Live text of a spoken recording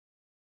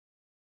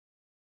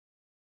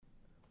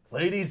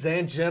Ladies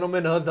and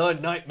gentlemen of the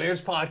Nightmares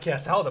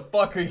Podcast, how the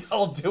fuck are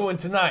y'all doing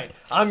tonight?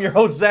 I'm your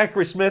host,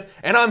 Zachary Smith,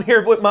 and I'm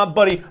here with my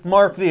buddy,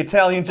 Mark the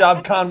Italian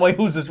Job Conway,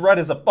 who's as red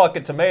as a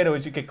fucking tomato,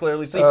 as you can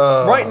clearly see.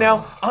 Right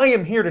now, I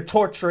am here to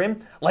torture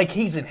him like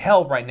he's in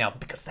hell right now,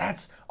 because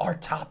that's our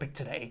topic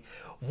today.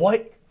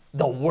 What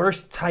the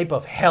worst type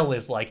of hell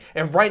is like.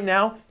 And right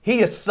now,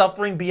 he is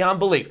suffering beyond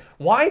belief.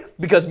 Why?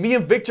 Because me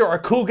and Victor are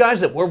cool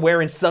guys that we're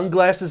wearing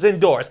sunglasses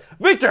indoors.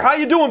 Victor, how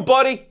you doing,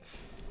 buddy?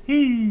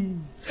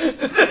 Jesus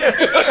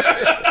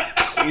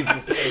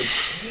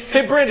H.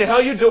 Hey, Brandon, how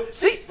you doing?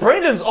 See,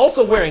 Brandon's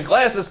also wearing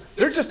glasses.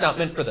 They're just not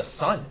meant for the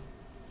sun.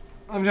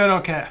 I'm doing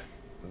okay.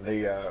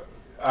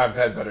 I've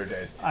had better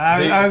days.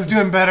 I was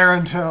doing better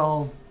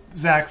until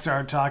Zach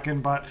started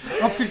talking, but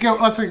let's get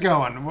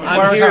going. What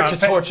I'm are we here talking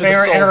to about? torture the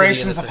Favorite souls of the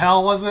iterations of innocent.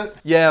 hell, was it?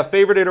 Yeah,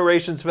 favorite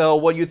iterations of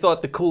hell, what you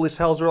thought the coolest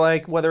hells were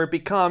like, whether it be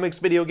comics,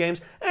 video games,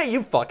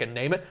 you fucking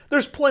name it.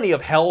 There's plenty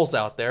of hells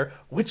out there.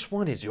 Which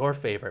one is your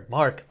favorite?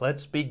 Mark,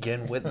 let's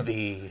begin with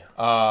thee.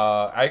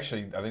 I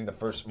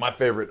think my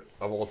favorite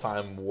of all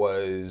time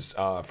was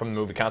from the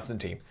movie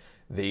Constantine.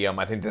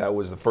 I think that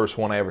was the first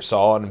one I ever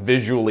saw, and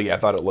visually I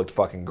thought it looked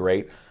fucking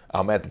great.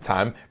 At the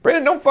time,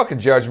 Brandon, don't fucking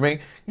judge me.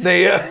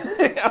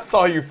 I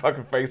saw your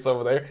fucking face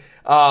over there.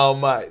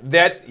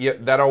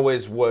 That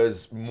always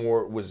was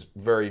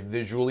very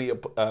visually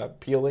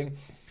appealing.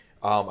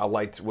 I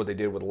liked what they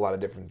did with a lot of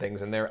different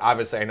things in there.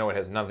 Obviously, I know it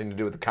has nothing to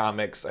do with the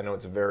comics. I know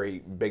it's a very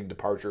big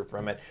departure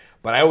from it,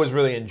 but I always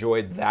really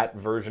enjoyed that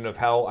version of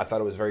hell. I thought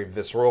it was very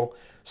visceral.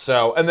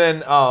 So, and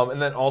then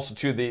also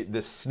too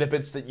the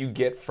snippets that you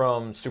get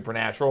from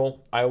Supernatural,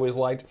 I always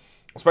liked,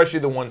 especially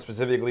the one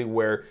specifically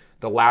where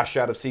the last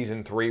shot of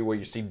season 3 where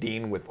you see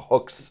Dean with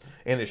hooks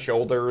in his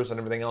shoulders and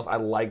everything else. I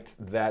liked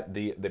that,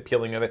 the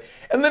peeling of it.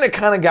 And then it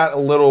kind of got a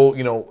little,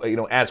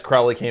 as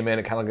Crowley came in,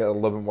 it kind of got a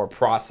little bit more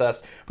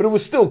processed, but it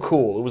was still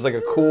cool. It was like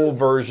a cool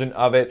version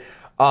of it.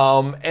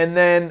 And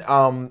then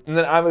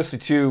obviously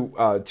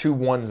two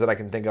ones that I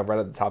can think of right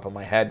at the top of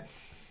my head.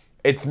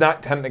 It's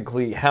not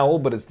technically hell,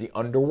 but it's the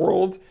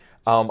underworld.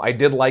 I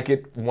did like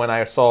it when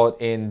I saw it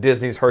in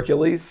Disney's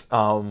Hercules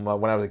when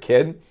I was a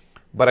kid.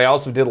 But I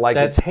also did like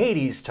That's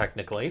Hades,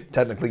 technically.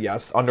 Technically,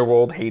 yes.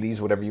 Underworld,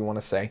 Hades, whatever you want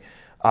to say.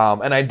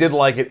 And I did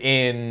like it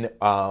in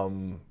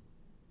Once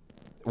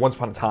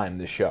Upon a Time,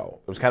 the show.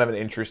 It was kind of an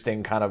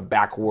interesting kind of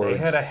backwards.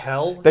 They had a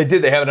hell? They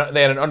did. They had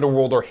an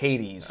Underworld or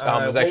Hades. It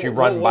was actually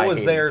run by Hades. What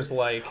was theirs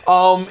like?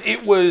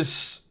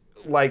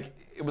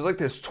 It was like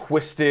this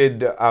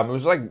twisted. It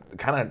was like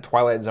kind of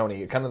Twilight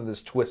Zone-y, kind of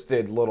this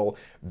twisted little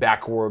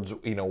backwards,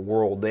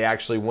 world. They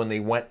actually, when they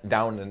went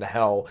down into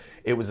hell,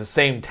 it was the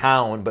same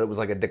town, but it was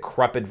like a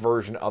decrepit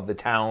version of the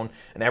town,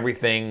 and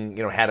everything,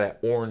 had an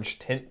orange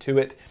tint to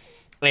it,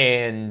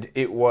 and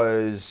it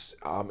was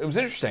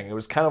interesting. It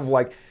was kind of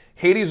like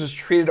Hades was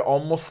treated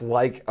almost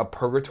like a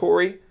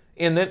purgatory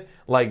in that,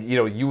 like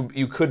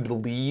you could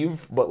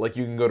leave, but like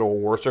you can go to a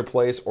worser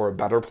place or a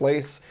better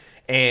place.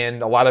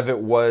 And a lot of it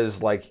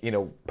was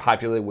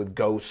populated with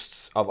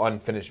ghosts of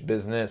unfinished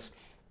business.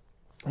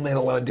 And they had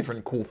a lot of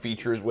different cool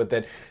features with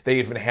it. They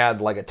even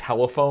had like a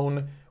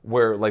telephone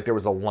where there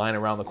was a line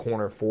around the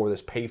corner for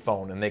this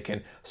payphone, and they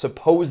can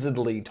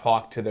supposedly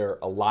talk to their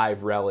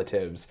alive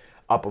relatives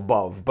up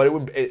above. But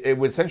it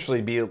would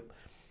essentially be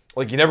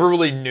like you never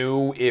really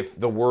knew if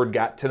the word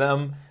got to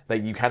them.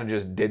 Like you kind of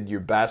just did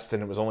your best,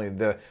 and it was only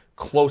the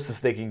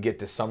closest they can get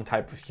to some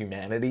type of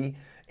humanity.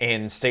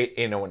 And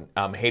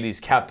Hades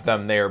kept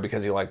them there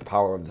because he liked the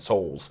power of the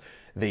souls,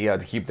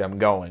 to keep them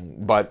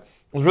going. But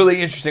it was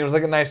really interesting. It was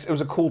it was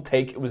a cool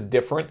take. It was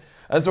different.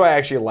 And that's why I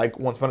actually like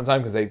Once Upon a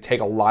Time, because they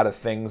take a lot of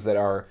things that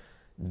are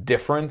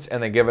different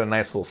and they give it a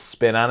nice little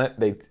spin on it.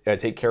 They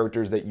take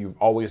characters that you've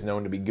always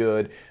known to be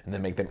good and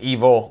then make them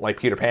evil, like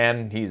Peter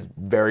Pan. He's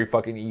very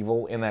fucking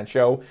evil in that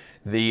show.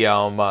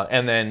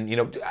 And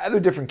then other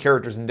different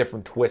characters and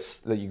different twists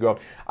that you go.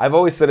 I've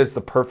always said it's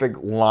the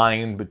perfect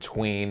line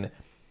between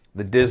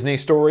the Disney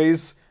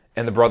stories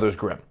and the Brothers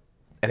Grimm.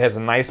 It has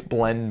a nice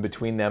blend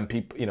between them,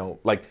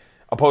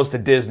 opposed to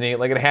Disney.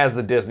 Like, it has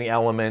the Disney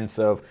elements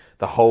of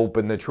the hope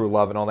and the true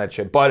love and all that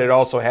shit, but it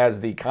also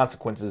has the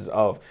consequences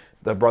of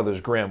the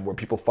Brothers Grimm, where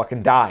people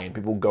fucking die and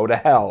people go to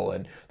hell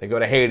and they go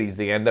to Hades,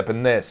 they end up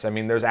in this. I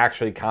mean, there's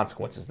actually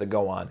consequences that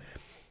go on.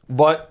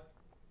 But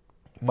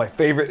my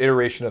favorite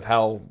iteration of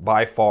hell,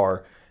 by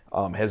far,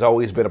 has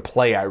always been a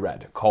play I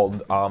read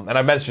called, and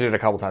I mentioned it a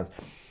couple times,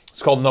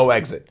 it's called No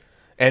Exit.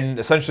 And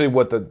essentially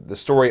what the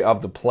story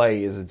of the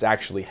play is, it's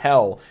actually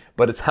hell,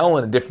 but it's hell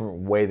in a different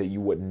way that you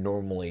wouldn't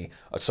normally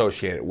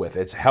associate it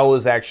with. Hell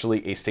is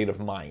actually a state of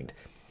mind.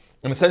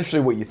 And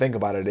essentially what you think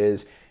about it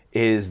is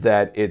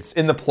that it's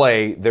in the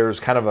play, there's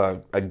kind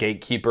of a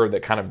gatekeeper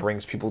that kind of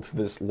brings people to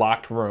this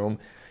locked room,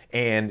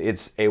 and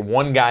it's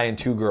one guy and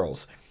 2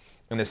 girls.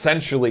 And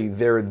essentially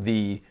they're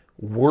the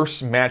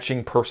worst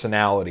matching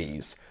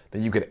personalities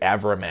that you could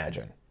ever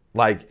imagine.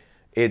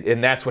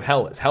 And that's what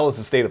hell is. Hell is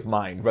a state of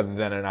mind rather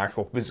than an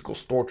actual physical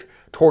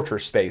torture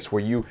space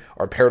where you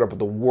are paired up with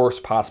the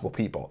worst possible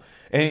people.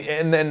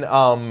 And then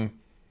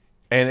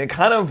And it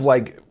kind of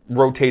like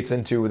rotates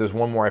into, there's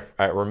one more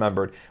I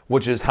remembered,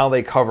 which is how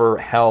they cover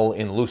hell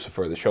in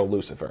Lucifer, the show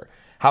Lucifer.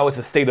 How it's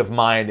a state of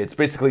mind. It's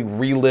basically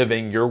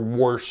reliving your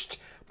worst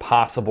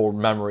possible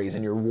memories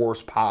and your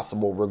worst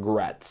possible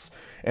regrets.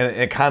 And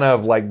it kind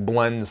of like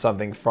blends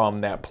something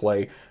from that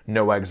play,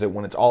 No Exit,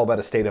 when it's all about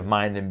a state of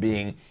mind and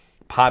being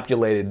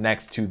populated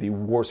next to the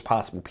worst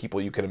possible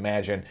people you could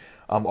imagine.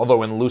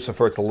 Although in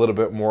Lucifer, it's a little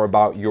bit more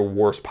about your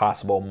worst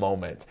possible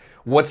moment.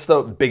 What's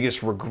the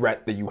biggest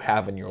regret that you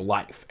have in your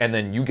life? And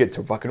then you get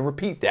to fucking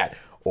repeat that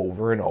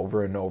over and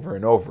over and over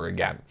and over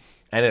again.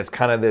 And it's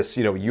kind of this,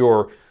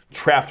 you're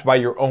trapped by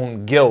your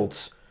own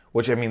guilt,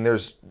 which, I mean,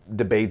 there's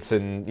debates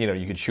and,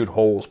 you could shoot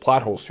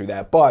plot holes through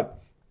that. But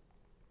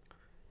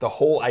the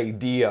whole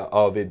idea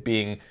of it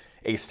being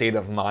a state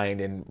of mind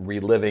and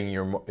reliving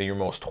your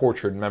most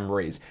tortured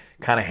memories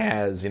kind of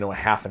has, a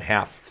half and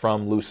half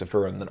from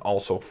Lucifer and then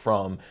also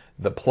from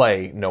the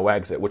play No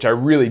Exit, which I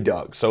really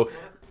dug. So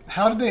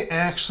how did they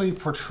actually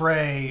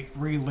portray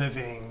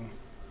reliving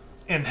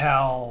in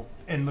hell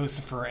in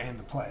Lucifer and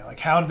the play? Like,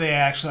 how did they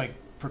actually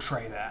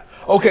portray that?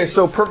 Okay,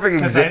 so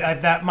perfect example.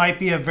 Because that might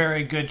be a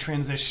very good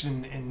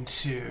transition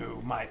into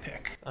my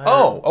pick.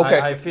 Okay.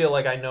 I feel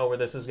like I know where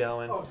this is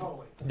going. Oh,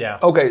 totally. Yeah.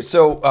 Okay,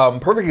 so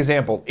perfect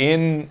example.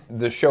 In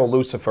the show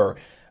Lucifer,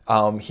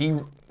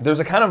 there's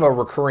a kind of a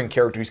recurring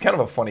character. He's kind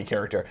of a funny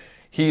character.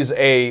 He's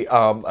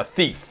a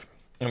thief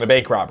and a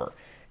bank robber.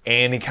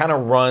 And he kind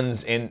of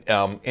runs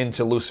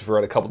into Lucifer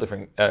at a couple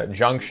different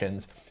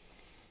junctions.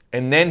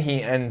 And then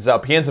he ends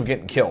up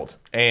getting killed.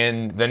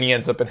 And then he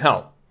ends up in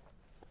hell.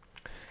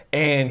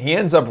 And he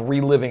ends up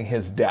reliving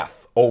his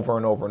death over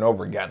and over and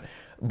over again.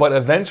 But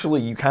eventually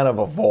you kind of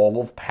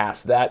evolve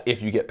past that,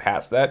 if you get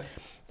past that,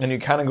 and you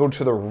kind of go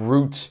to the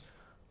root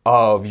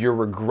of your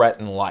regret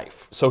in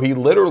life. So he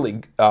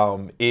literally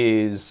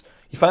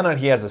you find out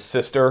he has a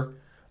sister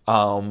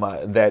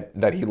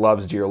that he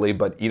loves dearly,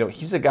 but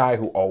he's a guy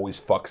who always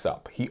fucks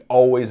up. He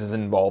always is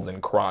involved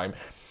in crime,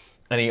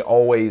 and he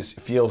always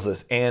feels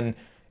this. And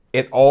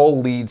it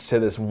all leads to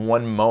this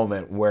one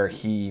moment where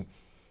he,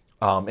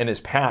 in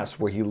his past,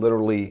 where he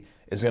literally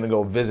is going to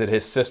go visit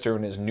his sister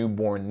and his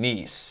newborn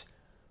niece,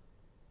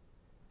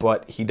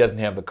 but he doesn't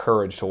have the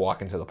courage to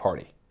walk into the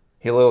party.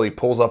 He literally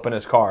pulls up in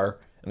his car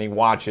and he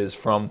watches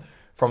from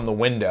the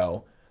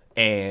window,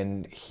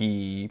 and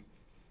he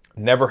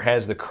never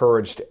has the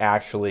courage to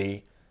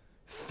actually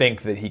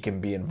think that he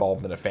can be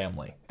involved in a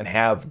family and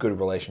have good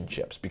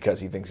relationships because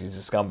he thinks he's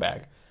a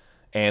scumbag.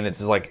 And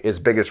it's like his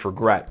biggest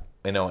regret,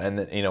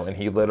 and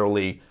he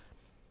literally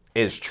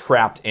is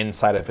trapped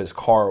inside of his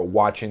car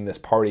watching this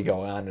party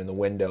go on in the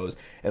windows,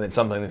 and it's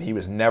something that he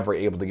was never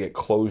able to get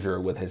closure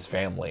with his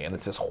family. And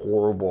it's this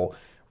horrible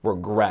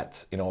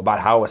regret, about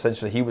how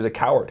essentially he was a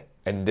coward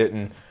and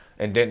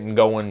didn't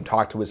go and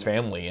talk to his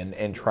family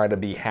and try to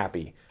be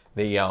happy.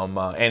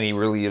 And he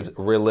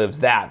relives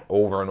that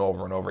over and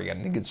over and over again.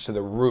 And he gets to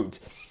the root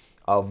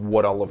of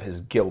what all of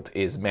his guilt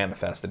is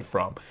manifested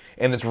from.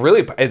 And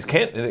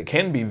it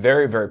can be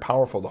very, very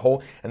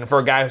powerful. And for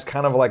a guy who's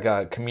kind of like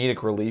a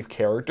comedic relief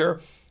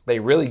character, they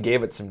really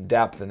gave it some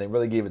depth and they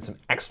really gave it some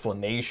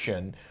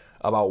explanation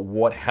about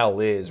what hell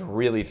is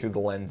really through the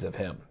lens of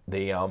him.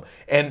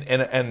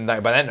 And by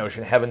that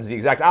notion, heaven's the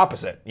exact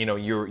opposite.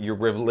 You're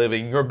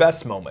reliving your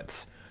best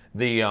moments.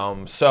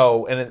 Lucifer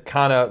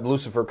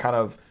kind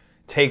of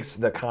takes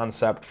the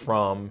concept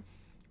from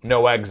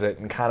No Exit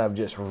and kind of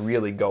just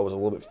really goes a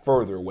little bit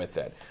further with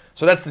it.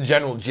 So that's the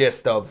general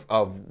gist of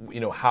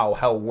how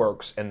hell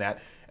works in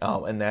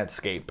that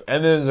scape.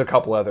 And there's a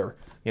couple other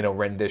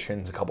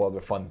renditions, a couple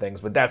other fun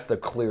things, but that's the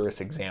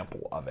clearest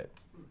example of it.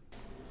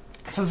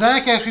 So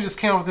Zach actually just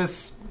came up with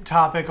this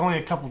topic only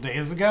a couple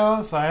days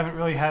ago, so I haven't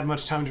really had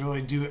much time to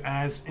really do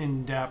as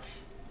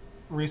in-depth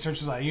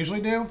research as I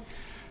usually do.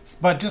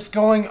 But just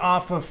going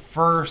off of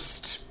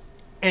first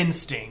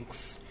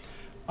instincts,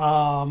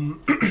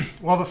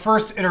 the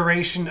first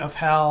iteration of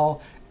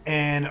hell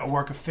in a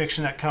work of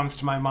fiction that comes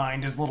to my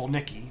mind is Little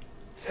Nicky.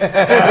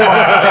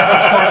 That's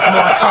of course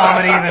more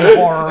comedy than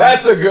horror.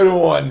 That's a good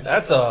one.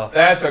 That's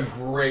a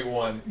great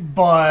one.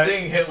 But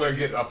seeing Hitler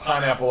get a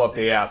pineapple up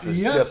the ass is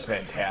just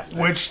fantastic.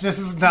 Which this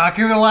is not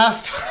going to be the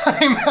last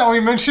time that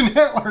we mention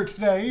Hitler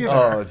today either.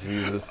 Oh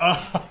Jesus!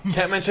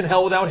 Can't mention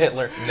hell without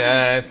Hitler.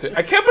 Nah,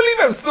 I can't believe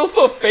I'm still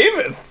so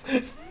famous.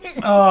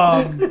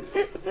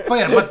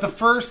 But the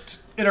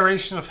first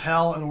iteration of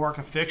hell in a work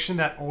of fiction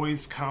that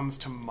always comes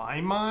to my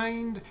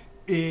mind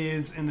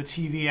is in the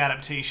TV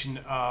adaptation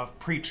of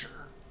Preacher.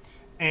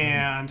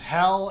 And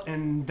hell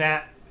in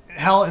the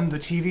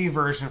TV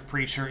version of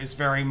Preacher is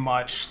very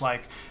much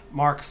like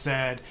Mark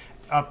said,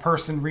 a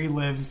person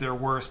relives their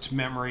worst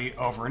memory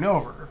over and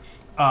over.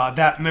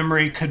 That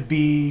memory could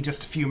be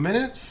just a few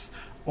minutes,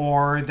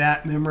 or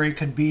that memory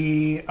could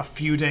be a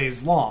few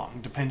days long,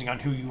 depending on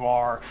who you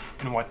are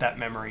and what that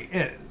memory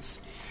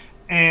is.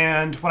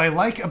 And what I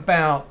like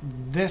about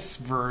this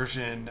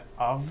version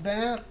of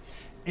that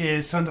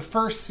is, so in the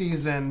first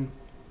season,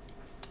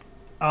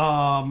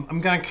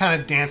 I'm going to kind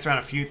of dance around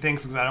a few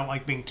things because I don't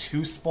like being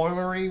too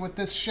spoilery with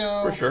this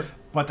show. For sure.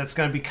 But that's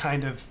going to be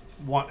kind of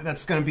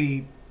that's going to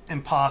be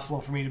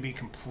impossible for me to be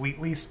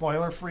completely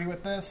spoiler free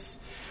with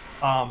this.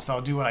 So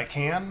I'll do what I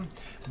can.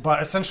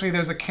 But essentially,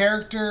 there's a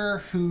character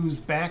whose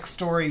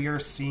backstory you're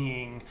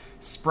seeing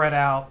spread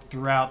out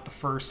throughout the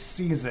first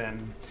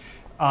season,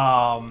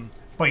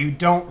 but you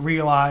don't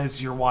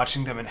realize you're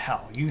watching them in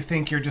hell. You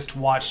think you're just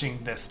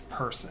watching this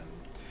person.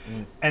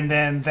 And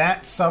then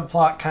that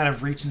subplot kind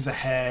of reaches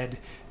ahead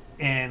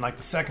in like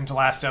the second to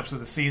last episode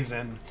of the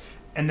season,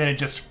 and then it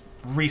just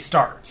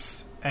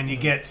restarts. And you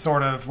get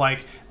sort of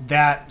like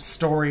that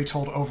story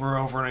told over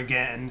and over and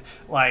again,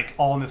 like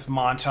all in this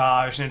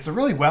montage. And it's a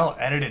really well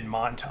edited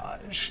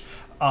montage.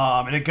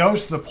 And it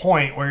goes to the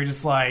point where you're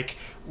just like,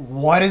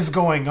 what is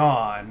going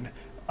on?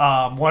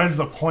 What is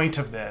the point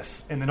of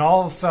this? And then all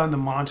of a sudden the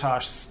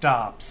montage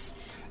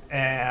stops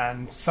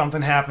and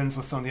something happens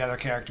with some of the other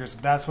characters.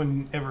 But that's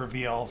when it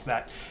reveals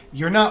that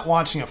you're not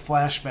watching a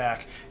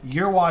flashback,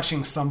 you're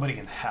watching somebody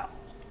in hell.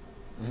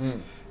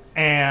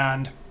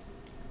 And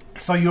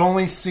so you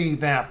only see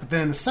that. But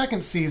then in the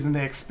second season,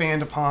 they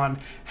expand upon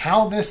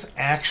how this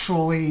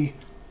actually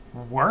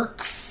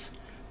works.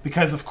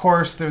 Because, of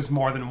course, there's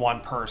more than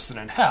one person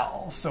in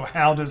hell. So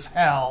how does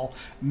hell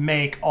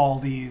make all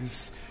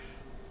these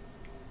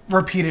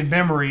repeated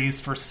memories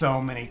for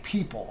so many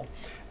people?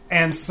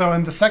 And so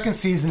in the second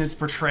season, it's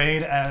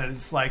portrayed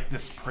as like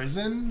this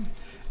prison.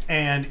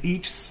 And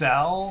each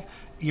cell,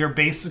 you're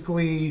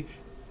basically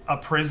a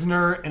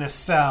prisoner in a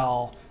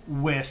cell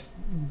with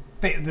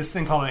this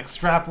thing called an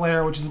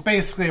extrapolator, which is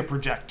basically a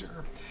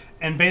projector.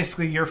 And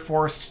basically you're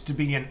forced to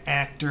be an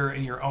actor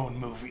in your own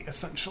movie,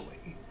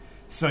 essentially.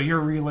 So you're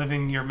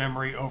reliving your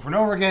memory over and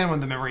over again. When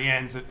the memory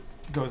ends, it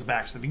goes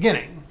back to the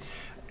beginning.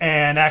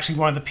 And actually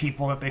one of the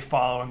people that they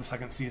follow in the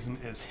second season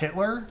is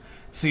Hitler.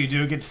 So you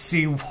do get to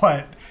see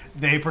what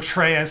they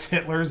portray as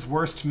Hitler's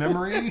worst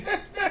memory.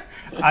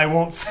 I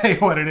won't say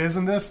what it is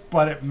in this,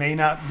 but it may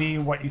not be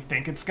what you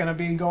think it's going to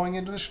be going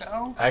into the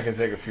show. I can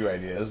take a few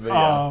ideas, but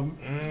yeah.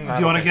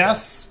 Do you want to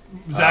guess?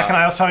 Zach and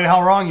I will tell you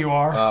how wrong you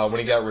are. When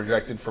he got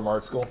rejected from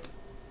art school?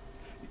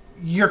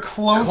 You're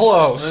close.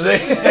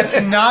 Close. That's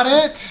not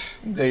it.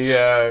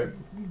 They,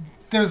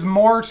 There's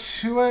more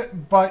to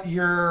it, but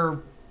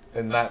you're...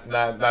 and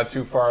not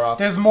too far off.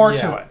 There's more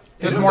to it.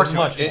 There's more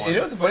to it. You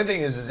know what the funny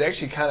thing is? It's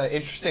actually kind of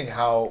interesting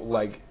how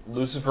like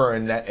Lucifer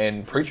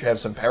and Preacher have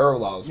some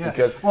parallels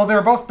because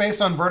they're both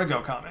based on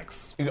Vertigo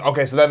comics.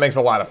 Okay, so that makes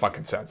a lot of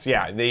fucking sense.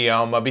 Yeah,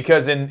 the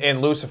because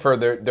in Lucifer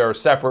there are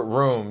separate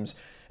rooms,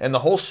 and the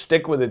whole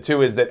shtick with it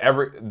too is that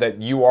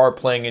that you are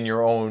playing in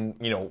your own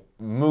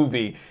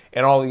movie,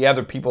 and all the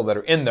other people that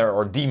are in there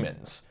are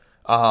demons,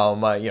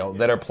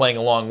 that are playing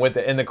along with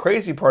it. And the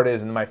crazy part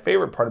is, and my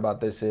favorite part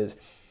about this is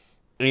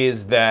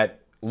that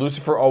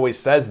Lucifer always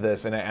says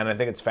this, and I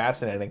think it's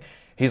fascinating.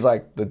 He's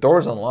like, the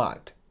door's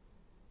unlocked.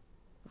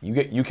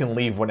 You can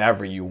leave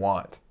whenever you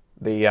want.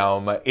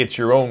 It's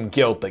your own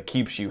guilt that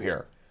keeps you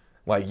here.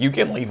 Like, you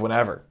can leave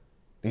whenever.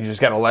 You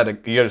just gotta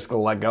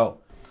let go.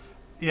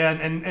 Yeah,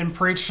 and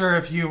Preacher,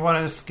 if you want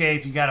to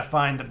escape, you gotta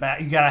find the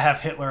back. You gotta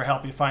have Hitler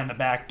help you find the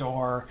back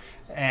door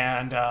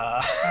and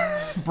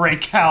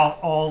break out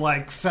all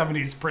like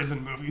 70s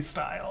prison movie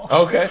style.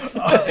 Okay,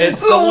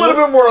 It's a little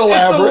bit more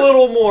elaborate. It's a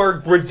little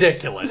more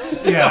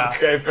ridiculous. Yeah.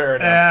 Okay, fair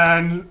enough.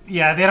 And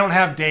yeah, they don't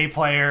have day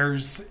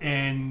players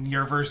in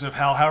your version of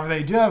hell. However,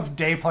 they do have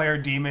day player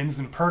demons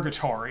in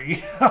Purgatory,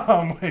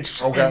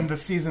 which in the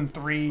season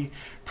 3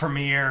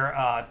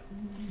 premiere,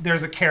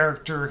 there's a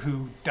character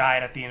who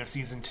died at the end of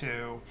season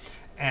 2,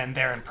 and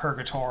they're in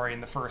Purgatory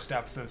in the first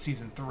episode of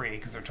season 3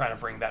 because they're trying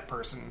to bring that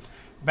person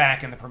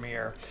back in the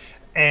premiere.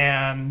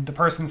 And the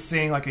person's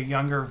seeing like a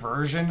younger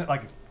version,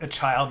 like a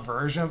child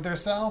version of their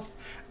self,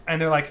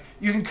 and they're like,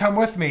 you can come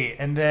with me.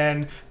 And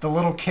then the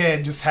little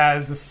kid just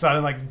has this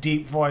sudden like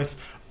deep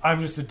voice,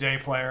 I'm just a day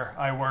player,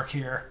 I work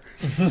here.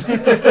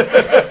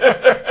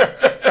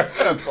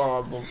 That's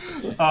awesome.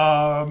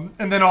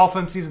 And then also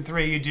in season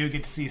 3 you do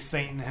get to see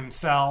Satan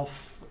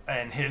himself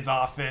in his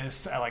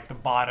office at like the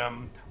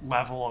bottom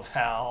level of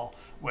hell,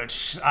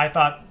 which I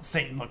thought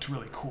Satan looked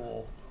really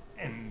cool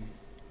in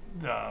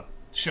the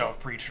show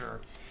of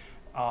Preacher.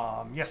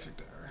 Yes,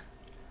 Victor.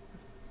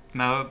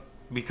 Now,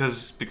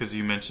 because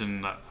you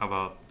mentioned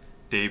about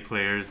day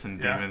players and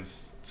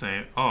demons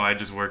saying, "Oh, I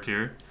just work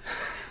here."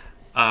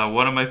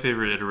 One of my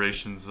favorite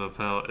iterations of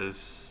hell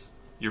is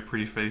Your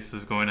Pretty Face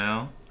is Going to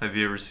Hell. Have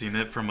you ever seen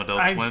it from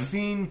Adult Swim? I've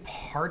seen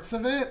parts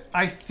of it.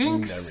 I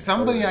think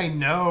somebody I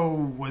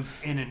know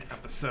was in an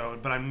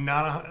episode, but I'm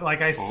not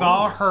like I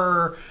saw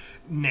her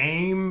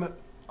name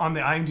on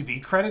the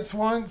IMDb credits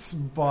once,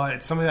 but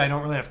it's somebody that I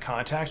don't really have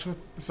contact with,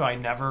 so I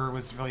never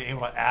was really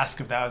able to ask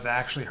if that was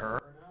actually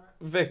her.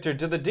 Victor,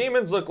 do the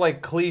demons look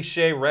like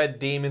cliche red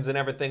demons and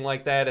everything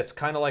like that? It's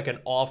kind of like an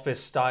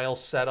Office-style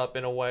setup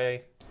in a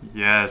way.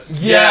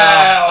 Yes.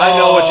 Yeah, I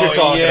know what you're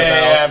talking about.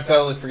 Yeah, I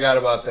totally forgot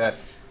about that.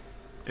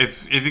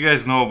 If you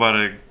guys know about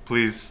it,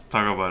 please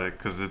talk about it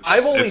because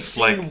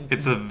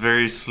it's a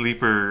very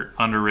sleeper,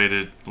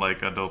 underrated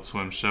like Adult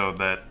Swim show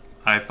that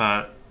I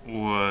thought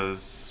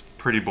was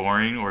pretty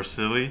boring or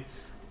silly,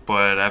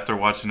 but after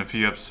watching a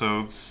few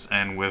episodes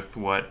and with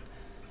what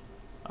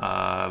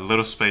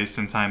little space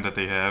and time that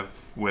they have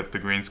with the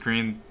green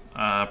screen.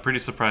 Pretty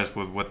surprised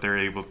with what they're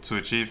able to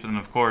achieve, and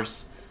of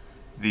course,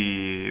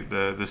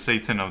 the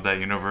Satan of that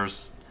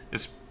universe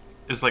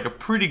is like a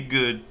pretty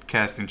good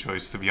casting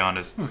choice, to be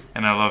honest.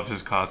 And I love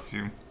his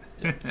costume.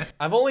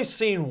 I've only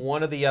seen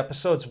one of the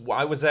episodes.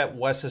 I was at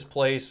Wes's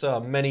place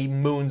many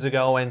moons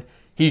ago, and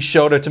he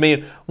showed it to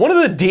me. One of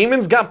the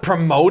demons got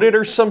promoted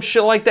or some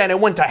shit like that, and it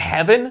went to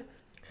heaven.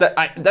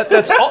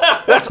 That's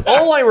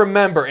all I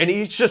remember. And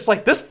he's just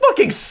like, this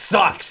fucking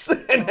sucks.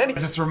 And then It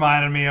just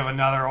reminded me of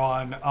another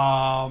one.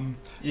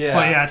 Yeah.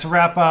 But yeah, to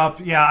wrap up,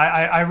 yeah,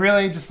 I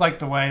really just like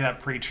the way that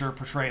Preacher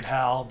portrayed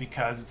hell,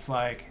 because it's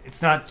like,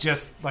 it's not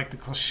just like the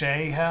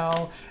cliche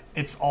hell,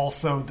 it's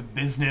also the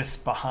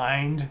business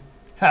behind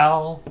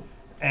hell.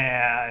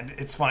 And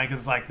it's funny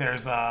because like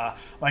there's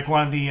like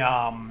one of the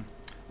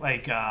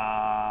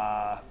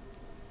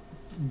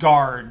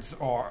guards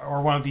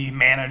or one of the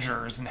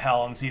managers in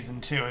hell in season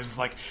 2 is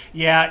like,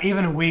 yeah,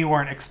 even we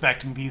weren't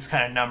expecting these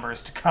kind of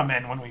numbers to come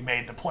in when we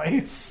made the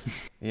place.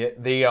 Yeah,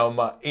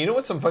 you know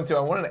what's some fun too? I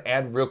wanted to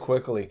add real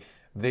quickly.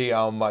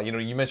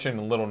 You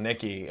mentioned Little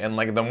Nicky, and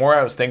like the more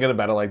I was thinking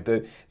about it, like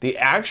the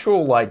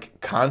actual like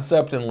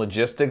concept and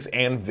logistics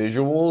and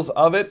visuals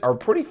of it are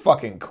pretty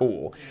fucking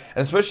cool.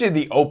 And especially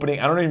the opening.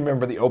 I don't even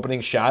remember the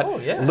opening shot. Oh,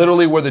 yeah.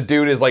 Literally where the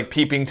dude is like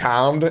peeping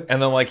tomed,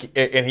 and then like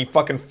and he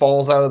fucking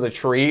falls out of the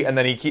tree, and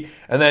then he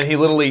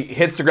literally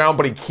hits the ground,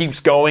 but he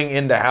keeps going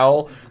into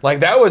hell.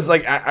 Like that was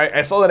like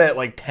I saw that at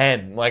like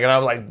 10, like, and I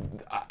was like.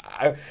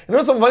 You know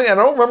what's so funny? I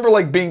don't remember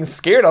like being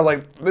scared. I was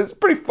like, "This is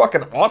pretty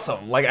fucking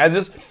awesome." Like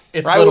it's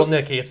Little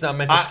Nicky. It's not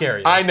meant to scare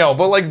you. I know,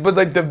 but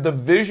the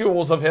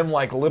visuals of him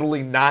like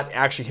literally not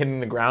actually hitting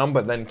the ground,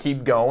 but then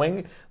keep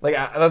going. Like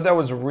I thought that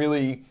was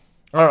really.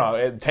 I don't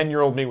know.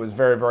 10-year-old me was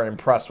very, very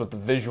impressed with the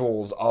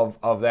visuals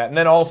of that, and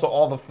then also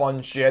all the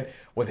fun shit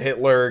with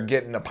Hitler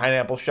getting a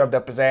pineapple shoved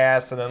up his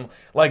ass, and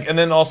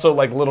then also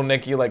like Little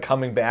Nicky like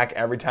coming back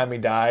every time he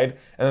died,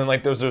 and then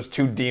like those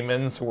two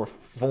demons who were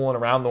fooling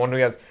around. The one who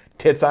has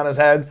tits on his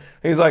head.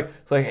 He's like,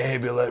 hey,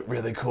 it'd be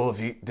really cool if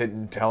you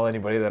didn't tell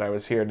anybody that I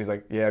was here. And he's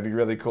like, yeah, it'd be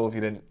really cool if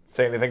you didn't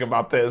say anything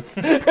about this.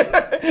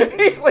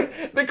 He's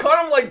like, they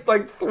caught him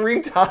like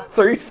three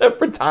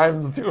separate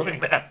times doing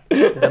that.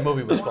 That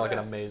movie was fucking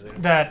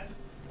amazing. That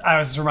I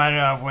was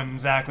reminded of when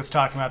Zach was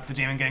talking about the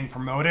demon getting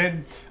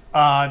promoted.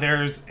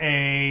 There's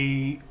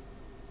a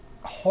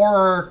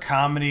horror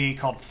comedy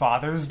called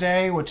Father's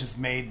Day, which is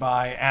made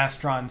by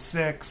Astron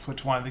 6,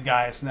 which one of the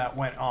guys that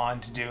went on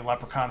to do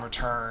Leprechaun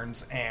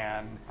Returns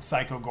and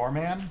Psycho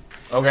Gorman.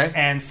 Okay.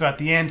 And so at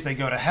the end they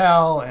go to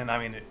hell, and I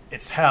mean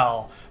it's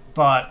hell,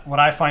 but what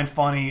I find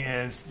funny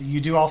is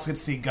you do also get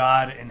to see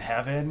God in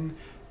heaven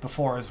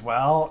before as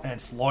well, and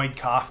it's Lloyd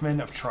Kaufman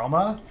of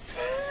Trauma.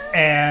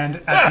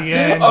 And at the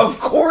end, of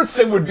course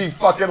it would be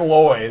fucking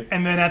Lloyd.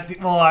 And then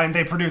and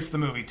they produced the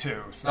movie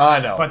too. So. I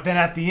know. But then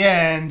at the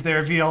end, they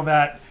reveal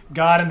that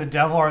God and the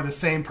devil are the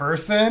same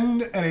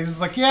person, and he's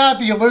just like, yeah,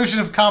 the illusion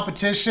of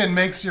competition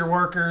makes your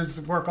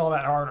workers work all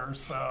that harder.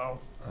 So,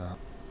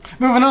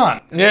 moving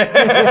on. Yeah.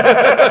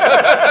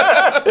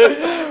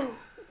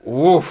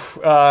 Woof,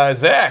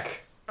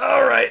 Zach.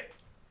 All right.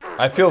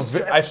 I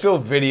feel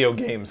video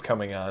games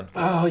coming on.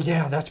 Oh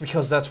yeah, that's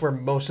because that's where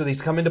most of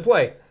these come into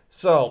play.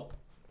 So.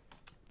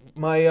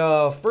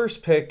 My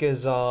first pick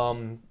is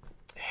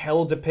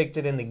hell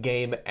depicted in the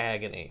game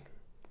Agony.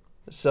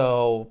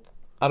 So,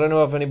 I don't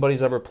know if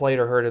anybody's ever played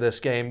or heard of this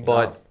game,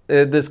 but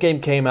this game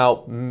came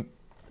out,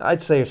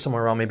 I'd say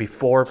somewhere around maybe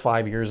 4 or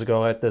 5 years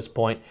ago at this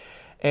point.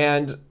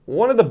 And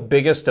one of the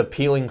biggest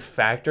appealing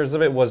factors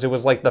of it was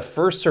like the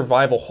first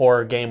survival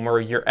horror game where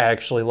you're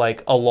actually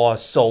like a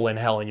lost soul in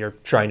hell and you're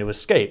trying to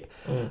escape.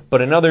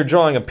 But another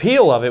drawing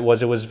appeal of it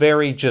was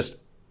very just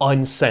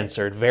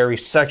uncensored, very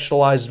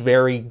sexualized,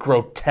 very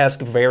grotesque,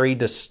 very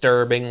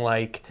disturbing.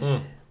 Like,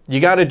 you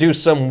got to do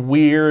some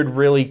weird,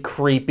 really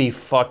creepy,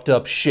 fucked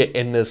up shit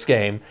in this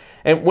game.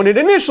 And when it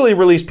initially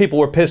released, people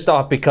were pissed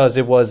off because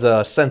it was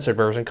a censored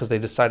version because they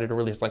decided to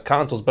release like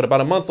consoles. But about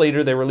a month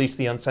later, they released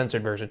the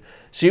uncensored version.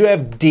 So you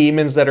have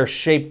demons that are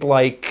shaped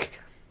like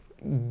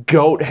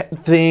goat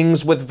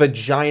things with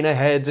vagina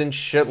heads and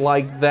shit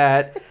like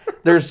that.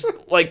 There's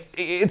like,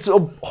 it's a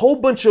whole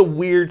bunch of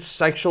weird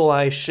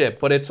sexualized shit,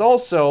 but it's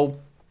also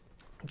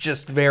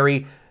just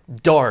very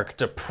dark,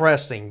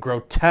 depressing,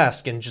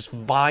 grotesque, and just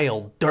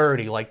vile,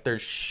 dirty. Like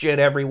there's shit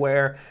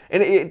everywhere.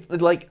 And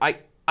it like,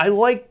 I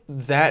like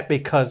that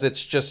because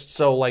it's just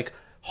so like,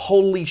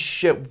 holy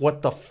shit,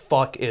 what the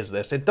fuck is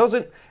this? It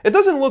doesn't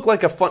look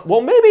like a fun,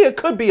 well, maybe it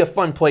could be a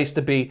fun place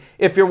to be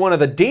if you're one of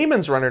the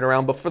demons running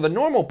around, but for the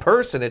normal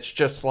person, it's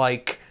just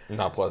like,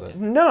 not pleasant.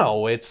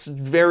 No, it's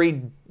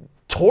very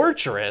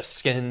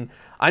torturous, and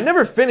I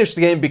never finished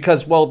the game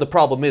because, well, the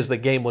problem is the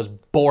game was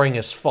boring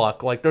as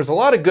fuck. Like, there's a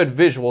lot of good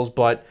visuals,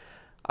 but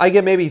I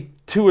get maybe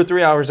 2 or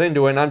 3 hours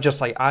into it, and I'm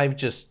just like, I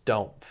just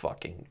don't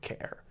fucking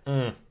care.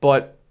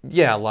 But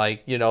yeah,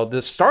 like, you know,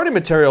 the starting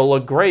material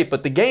looked great,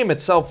 but the game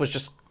itself was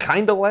just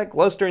kind of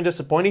lackluster and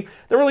disappointing.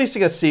 They're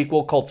releasing a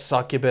sequel called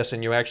Succubus,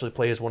 and you actually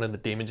play as one of the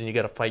demons, and you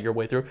got to fight your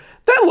way through.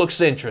 That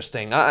looks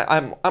interesting.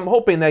 I'm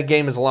hoping that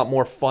game is a lot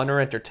more fun or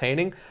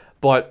entertaining,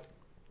 but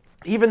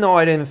even though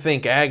I didn't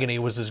think Agony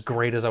was as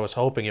great as I was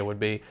hoping it would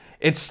be,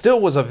 it still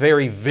was a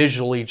very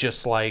visually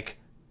just like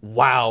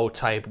wow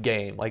type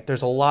game. Like,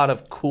 there's a lot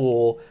of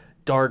cool,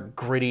 dark,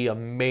 gritty,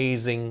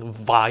 amazing,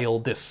 vile,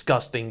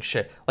 disgusting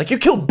shit. Like, you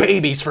kill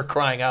babies for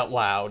crying out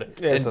loud.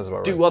 Yeah, and sounds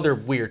about do right. other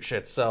weird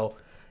shit. So,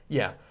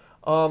 yeah.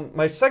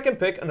 My second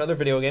pick, another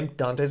video game,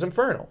 Dante's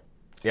Inferno.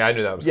 Yeah, I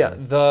knew that was Yeah,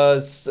 coming.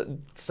 the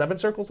Seven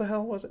Circles of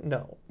Hell, was it?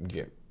 No.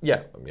 Yeah.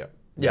 Yeah. Yeah.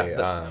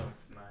 Yeah,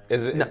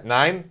 Is it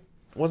 9?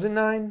 Was it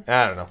 9?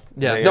 I don't know.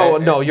 Yeah,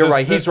 no, you're This-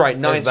 right. He's right.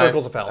 Nine there's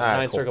Circles of Hell. All right,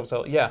 Nine cool. Circles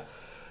of Hell. Yeah.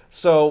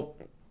 So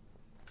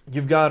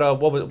you've got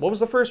what was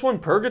the first one?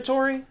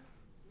 Purgatory.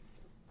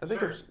 I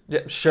think it was.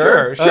 Yeah,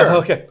 sure. Sure.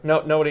 Okay.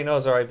 No, nobody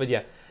knows. All right, but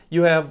yeah,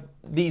 you have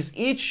these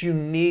each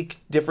unique,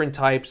 different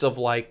types of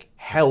like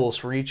hells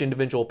for each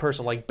individual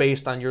person, like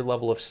based on your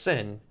level of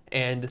sin.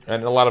 And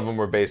a lot of them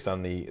were based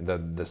on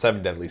the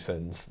seven deadly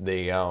sins.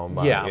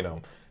 Yeah. You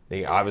know,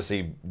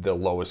 obviously the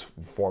lowest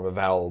form of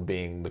hell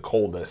being the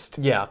coldest.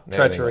 yeah, And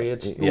treachery.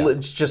 everything.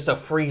 It's just a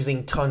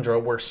freezing tundra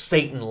where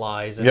Satan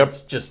lies, and Yep.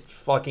 it's just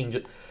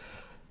fucking.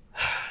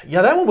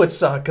 Yeah, that one would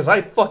suck because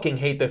I fucking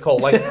hate the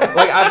cold. Like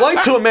I'd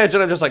like to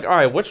imagine I'm just like, all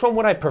right, which one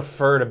would I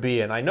prefer to be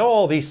in? I know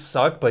all these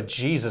suck, but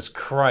Jesus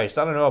Christ,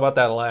 I don't know about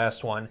that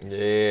last one. Yeah.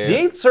 The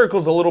Eighth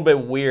Circle's a little bit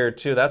weird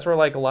too. That's where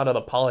like a lot of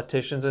the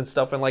politicians and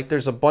stuff, and like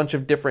there's a bunch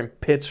of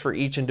different pits for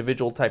each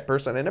individual type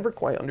person. I never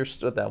quite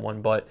understood that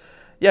one, but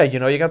yeah, you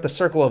know, you got the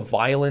circle of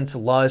violence,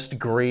 lust,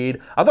 greed.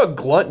 I thought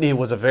gluttony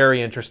was a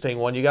very interesting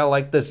one. You got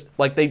like this,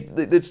 like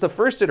it's the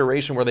first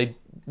iteration where they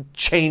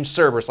change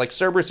Cerberus. Like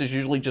Cerberus is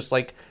usually just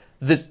like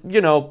this, you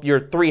know, your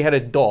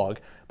three-headed dog.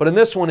 But in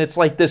this one, it's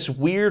like this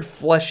weird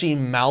fleshy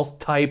mouth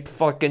type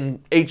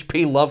fucking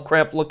H.P.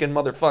 Lovecraft looking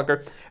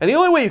motherfucker. And the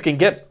only way you can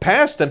get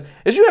past him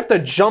is you have to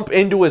jump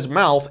into his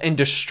mouth and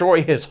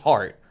destroy his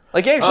heart.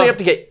 Like, you actually have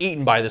to get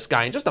eaten by this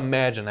guy, and just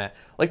imagine that.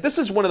 Like, this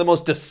is one of the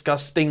most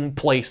disgusting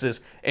places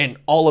in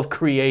all of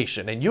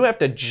creation, and you have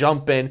to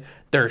jump in.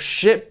 There's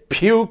shit,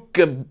 puke,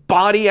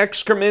 body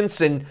excrements,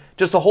 and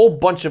just a whole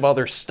bunch of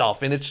other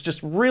stuff, and it's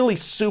just really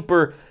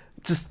super,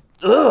 just,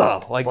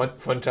 ugh. Like,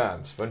 Fun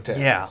times.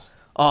 yeah.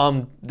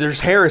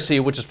 There's Heresy,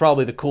 which is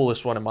probably the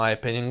coolest one in my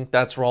opinion.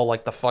 That's where all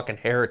like the fucking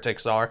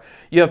heretics are.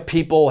 You have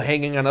people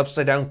hanging on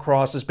upside down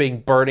crosses being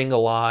burning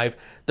alive.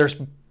 There's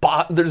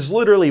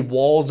literally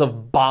walls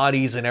of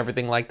bodies and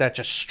everything like that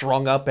just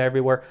strung up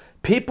everywhere.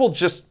 People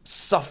just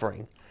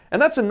suffering.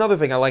 And that's another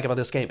thing I like about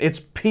this game. It's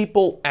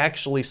people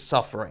actually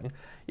suffering.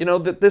 You know,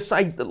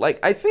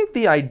 I think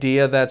the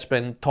idea that's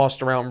been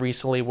tossed around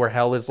recently where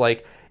hell is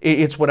like,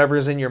 it's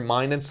whatever's in your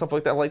mind and stuff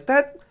like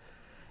that,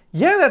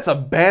 yeah, that's a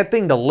bad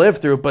thing to live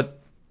through, but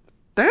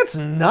that's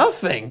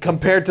nothing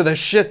compared to the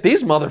shit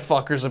these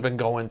motherfuckers have been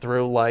going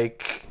through.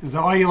 Like, Is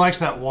that why you liked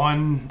that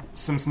one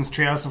Simpsons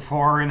Treehouse of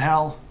Horror in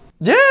Hell?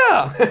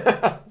 yeah,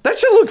 that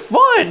should look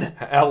fun.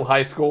 L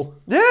High School.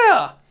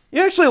 Yeah,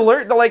 you actually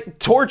learn like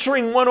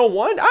torturing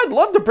 101. I'd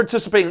love to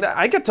participate in that.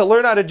 I get to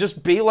learn how to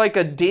just be like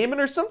a demon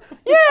or something.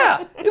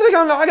 Yeah, you think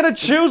I'm not gonna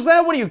choose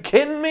that? What are you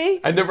kidding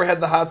me? I never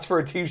had the hots for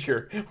a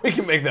t-shirt. We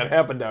can make that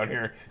happen down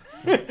here.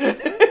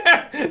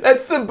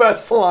 That's the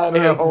best line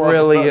in the It whole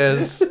really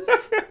episode. is.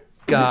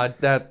 God,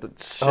 that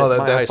shit, Oh,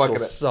 my high school fucking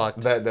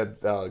sucked.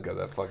 oh god,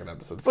 that fucking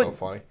episode's so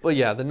funny. But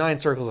yeah, the Nine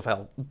Circles of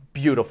Hell,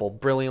 beautiful,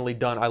 brilliantly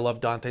done. I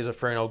love Dante's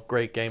Inferno,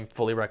 great game,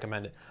 fully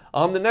recommend it.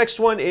 The next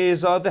one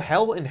is the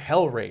Hell and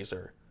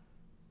Hellraiser.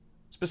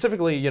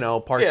 Specifically, you know,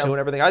 part 2 and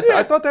everything.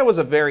 I thought that was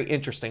a very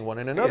interesting one.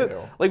 And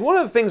another, like one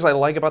of the things I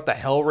like about the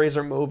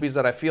Hellraiser movies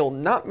that I feel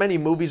not many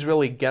movies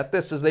really get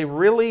this is they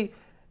really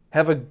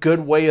have a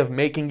good way of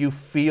making you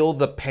feel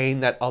the pain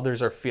that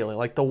others are feeling.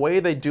 Like the way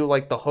they do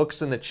like the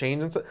hooks and the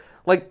chains and stuff.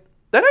 Like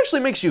that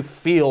actually makes you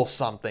feel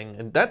something.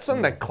 And that's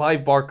something that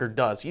Clive Barker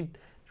does. He's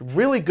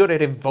really good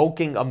at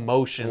evoking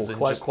emotions.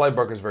 Well, Clive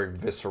Barker's very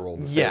visceral,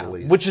 to say the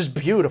least. Which is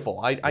beautiful.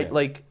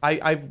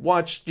 I've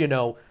watched, you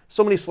know,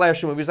 so many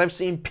slasher movies. I've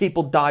seen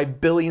people die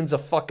billions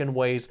of fucking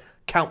ways,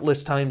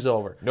 countless times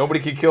over.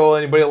 Nobody could kill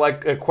anybody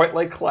quite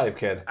like Clive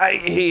can.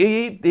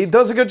 He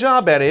does a good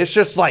job at it. It's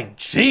just like,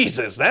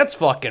 Jesus, that's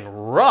fucking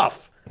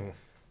rough.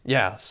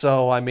 Yeah,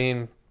 so, I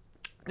mean,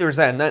 there's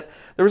that. And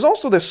there was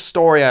also this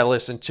story I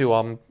listened to,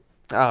 I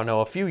don't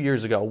know, a few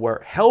years ago,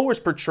 where hell was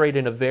portrayed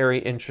in a very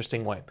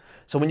interesting way.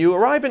 So when you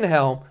arrive in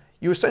hell,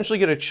 you essentially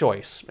get a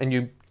choice, and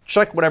you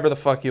check whatever the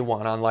fuck you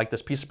want on, like,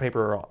 this piece of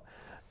paper.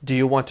 Do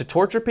you want to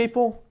torture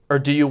people, or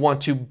do you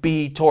want to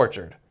be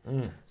tortured?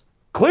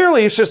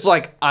 Clearly, it's just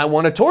like, I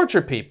want to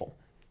torture people.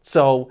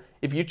 So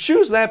if you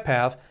choose that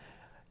path,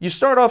 you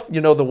start off,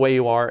 you know, the way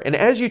you are, and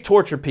as you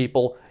torture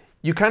people,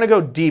 you kind of go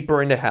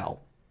deeper into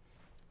hell.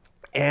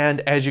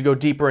 And as you go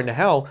deeper into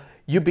hell,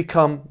 you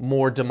become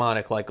more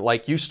demonic.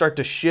 Like you start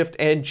to shift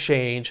and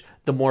change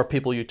the more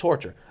people you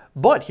torture.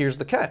 But here's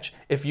the catch.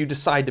 If you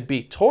decide to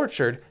be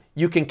tortured,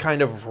 you can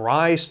kind of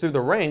rise through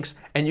the ranks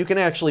and you can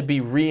actually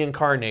be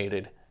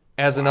reincarnated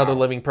as another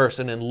living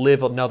person and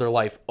live another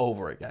life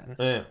over again.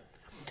 Yeah.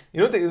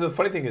 You know, the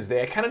funny thing is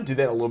they kind of do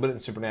that a little bit in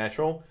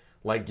Supernatural.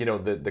 Like, you know,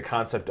 the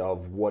concept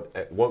of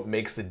what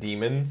makes a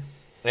demon.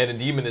 And a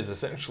demon is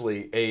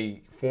essentially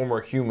a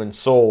former human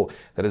soul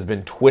that has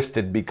been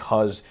twisted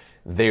because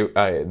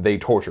they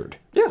tortured.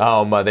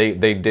 Yeah.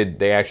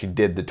 They actually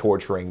did the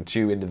torturing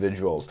to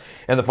individuals.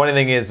 And the funny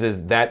thing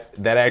is that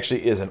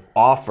actually is an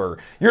offer.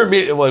 You're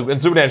immediately, like in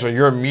Supernatural,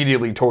 you're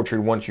immediately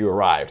tortured once you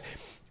arrived.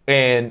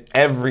 And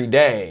every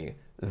day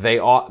they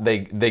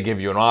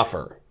give you an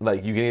offer.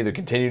 Like, you can either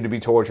continue to be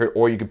tortured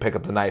or you can pick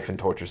up the knife and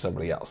torture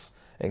somebody else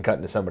and cut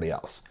into somebody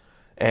else.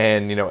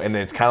 And, you know, and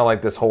it's kind of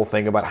like this whole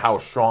thing about how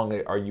strong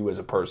are you as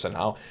a person,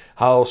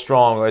 how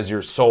strong is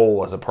your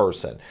soul as a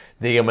person.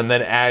 And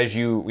then as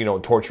you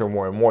torture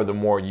more and more, the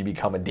more you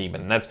become a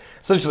demon. And that's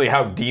essentially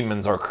how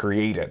demons are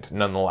created,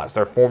 nonetheless.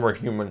 They're former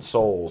human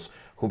souls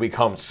who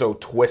become so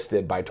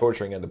twisted by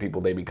torturing other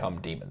people, they become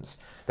demons.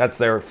 That's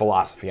their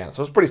philosophy on it.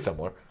 So it's pretty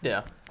similar.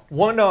 Yeah.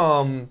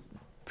 One,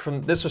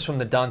 this was from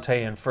the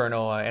Dante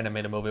Inferno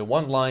animated movie.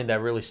 One line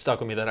that really stuck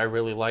with me that I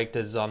really liked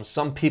is,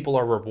 some people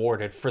are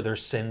rewarded for their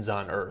sins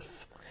on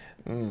earth.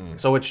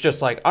 So it's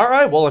just like, all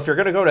right, well, if you're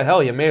going to go to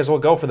hell, you may as well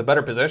go for the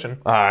better position.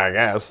 I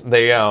guess.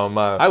 I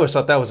always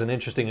thought that was an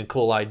interesting and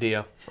cool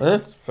idea.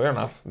 Fair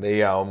enough.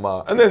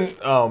 And then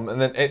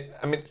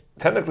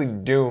technically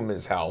Doom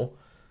is hell.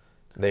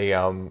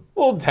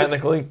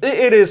 Technically.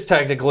 It is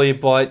technically,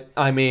 but,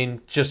 I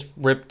mean, just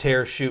rip,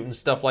 tear, shoot, and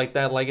stuff like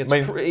that. Like, it's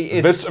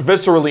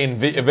viscerally and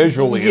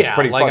visually, it's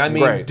pretty fucking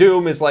great.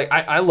 Doom is like,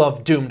 I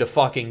love Doom to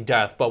fucking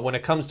death, but when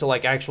it comes to,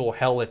 like, actual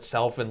hell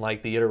itself and,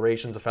 like, the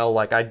iterations of hell,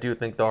 like, I do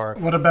think there are...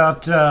 What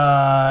about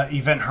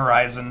Event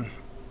Horizon?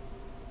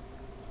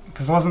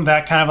 Because wasn't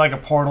that kind of like a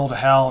portal to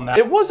hell? And that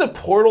it was a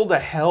portal to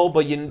hell,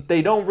 but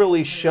they don't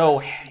really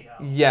show...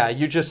 Yeah,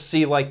 you just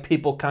see, like,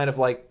 people kind of,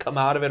 like, come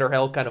out of it, or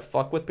hell kind of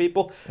fuck with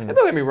people. And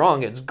don't get me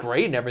wrong, it's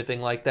great and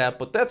everything like that,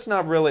 but that's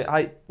not really,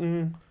 not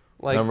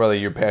really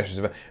your passions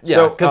about.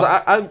 Yeah, because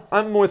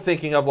I'm more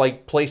thinking of,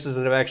 like, places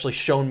that have actually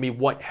shown me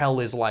what hell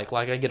is like.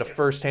 Like, I get a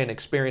first-hand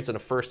experience and a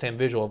first-hand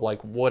visual of,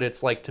 like, what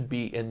it's like to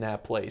be in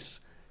that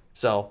place.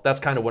 So that's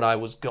kind of what I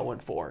was going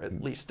for,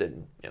 at least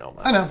in, my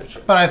I know,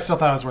 vision. But I still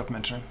thought it was worth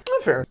mentioning.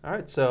 Fair. All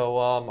right,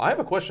 so I have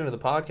a question to the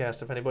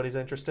podcast if anybody's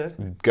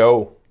interested.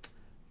 Go.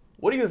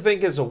 What do you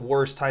think is a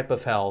worse type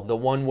of hell? The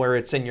one where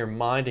it's in your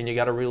mind and you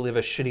got to relive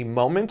a shitty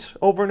moment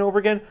over and over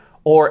again,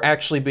 or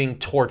actually being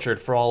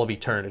tortured for all of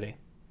eternity?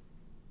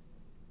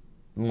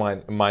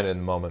 Mine in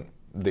the moment.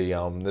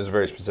 There's a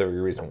very specific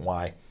reason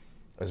why.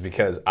 It's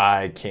because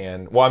I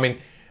can... Well, I mean,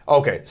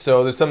 okay,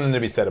 so there's something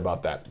to be said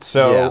about that.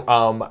 So Yeah.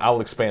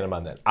 I'll expand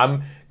on that.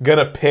 I'm going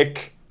to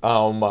pick a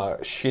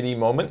shitty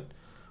moment.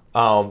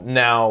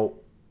 Now,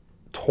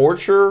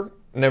 torture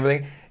and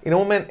everything... You know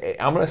what, man?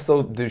 I'm going to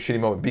still do shitty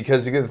moment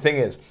because the thing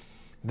is,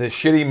 the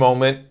shitty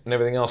moment and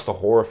everything else, the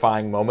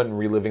horrifying moment and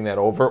reliving that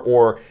over,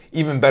 or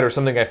even better,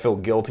 something I feel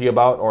guilty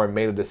about or I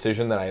made a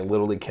decision that I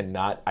literally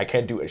I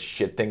can't do a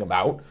shit thing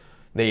about.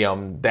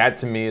 That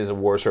to me is a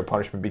worse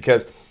punishment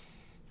because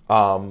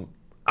I'm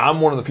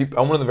one of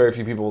the very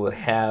few people that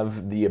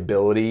have the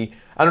ability.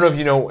 I don't know if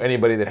you know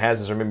anybody that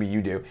has this, or maybe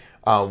you do.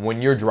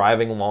 When you're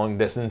driving long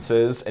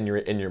distances and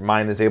your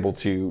mind is able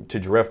to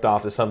drift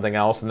off to something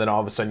else, and then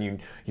all of a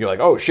sudden you're like,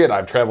 oh shit,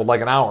 I've traveled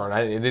like an hour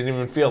and it didn't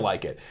even feel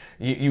like it.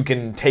 You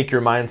can take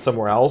your mind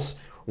somewhere else.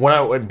 When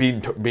I would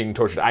be being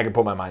tortured, I could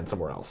put my mind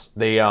somewhere else.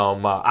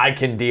 I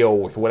can deal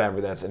with whatever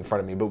that's in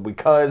front of me, but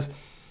because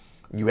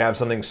you have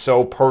something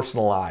so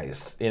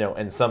personalized,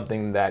 and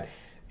something that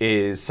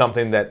is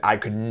something that I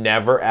could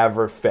never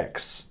ever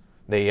fix.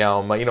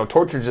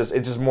 Torture it's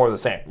just more of the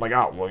same. Like,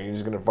 oh, well, you're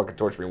just gonna fucking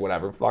torture me,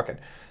 whatever, fuck it.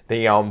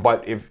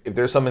 But if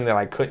there's something that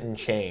I couldn't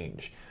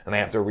change and I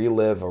have to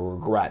relive a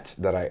regret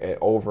that I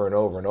over and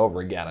over and over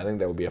again, I think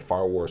that would be a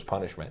far worse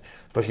punishment.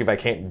 Especially if I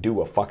can't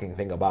do a fucking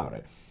thing about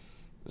it.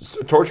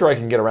 Torture I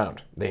can get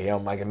around.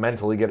 I can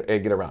mentally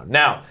get around.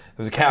 Now,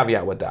 there's a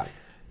caveat with that.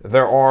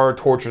 There are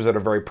tortures that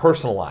are very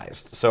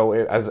personalized. So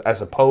I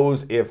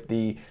suppose if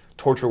the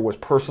torture was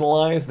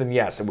personalized, then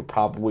yes, it would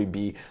probably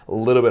be a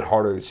little bit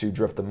harder to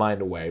drift the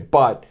mind away.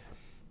 But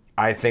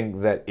I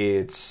think that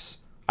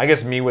I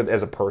guess me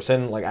as a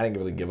person, like, I didn't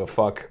really give a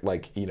fuck.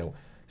 Like,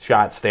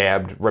 shot,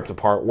 stabbed, ripped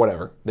apart,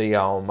 whatever.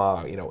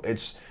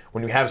 It's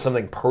when you have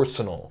something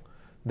personal,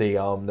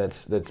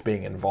 that's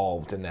being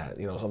involved in that.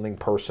 Something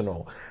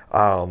personal.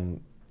 Or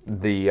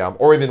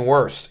even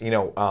worse,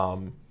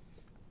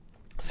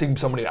 seeing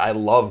somebody I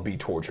love be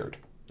tortured,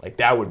 like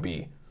that would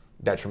be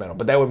detrimental,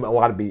 but that would a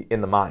lot of be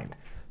in the mind.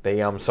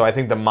 So I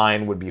think the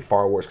mind would be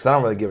far worse because I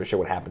don't really give a shit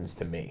what happens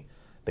to me.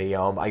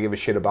 I give a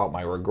shit about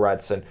my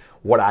regrets and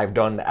what I've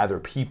done to other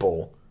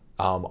people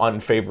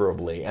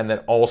unfavorably, and then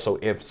also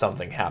if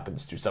something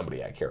happens to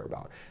somebody I care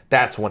about,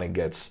 that's when it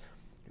gets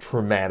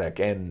traumatic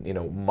and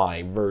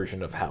my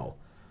version of hell.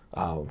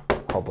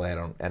 hopefully I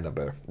don't end up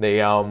there. But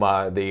We all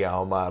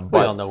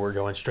know we're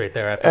going straight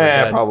there after we're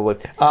yeah, dead. probably.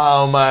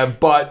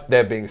 But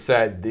that being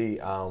said,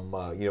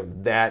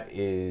 that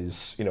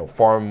is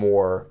far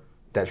more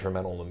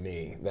detrimental to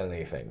me than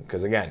anything.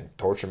 Because again,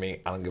 torture me,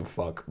 I don't give a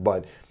fuck.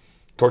 But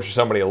torture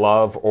somebody I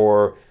love,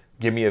 or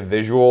give me a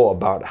visual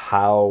about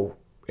how,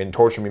 and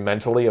torture me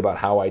mentally about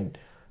how I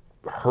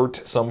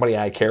hurt somebody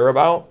I care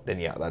about, then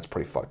yeah, that's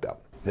pretty fucked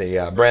up.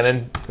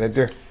 Brandon,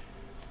 Victor.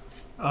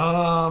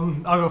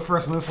 I'll go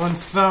first on this one.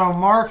 So,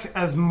 Mark,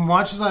 as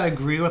much as I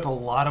agree with a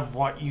lot of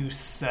what you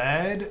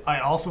said, I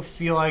also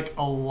feel like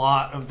a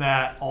lot of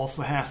that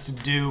also has to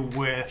do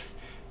with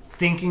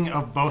thinking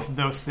of both of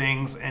those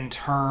things in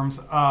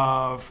terms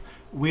of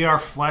we are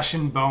flesh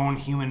and bone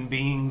human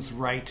beings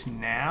right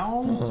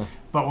now,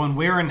 but when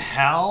we're in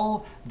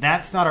hell,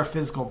 that's not our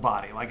physical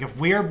body. Like if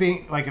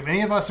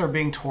any of us are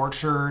being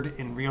tortured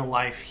in real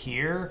life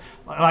here,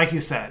 like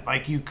you said,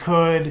 like you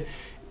could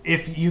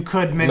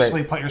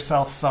mentally put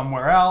yourself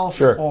somewhere else,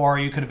 Sure. or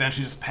you could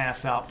eventually just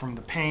pass out from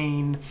the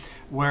pain.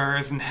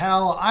 Whereas in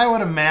hell, I would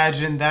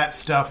imagine that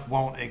stuff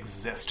won't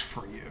exist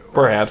for you.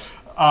 Perhaps.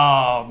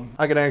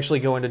 I can actually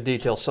go into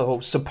detail.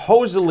 So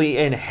supposedly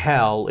in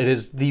hell,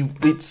 it's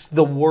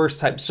the worst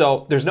type.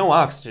 So there's no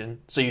oxygen,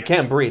 so you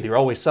can't breathe. You're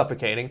always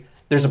suffocating.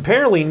 There's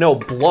apparently no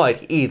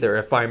blood either,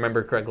 if I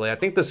remember correctly. I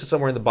think this is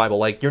somewhere in the Bible.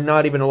 Like you're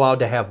not even allowed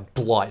to have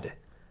blood.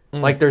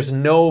 Like there's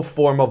no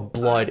form of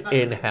blood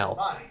in hell.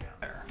 Body down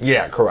there.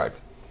 Yeah,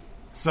 correct.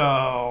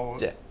 So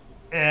Yeah.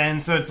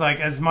 And so it's like,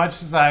 as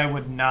much as I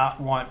would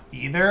not want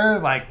either,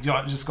 like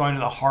just going to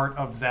the heart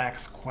of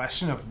Zach's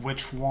question of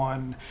which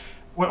one.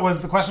 What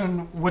was the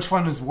question? Which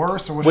one is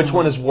worse, or Which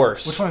one is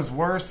worse? Which one is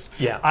worse?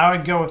 Yeah. I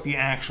would go with the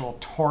actual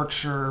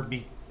torture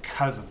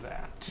because of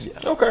that.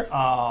 Yeah. Okay.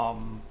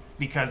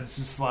 Because it's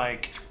just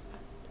like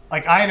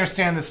I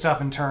understand this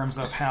stuff in terms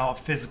of how a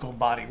physical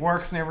body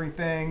works and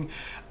everything.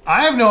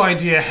 I have no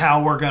idea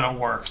how we're gonna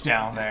work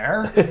down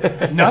there.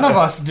 None of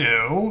us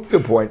do.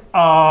 Good point.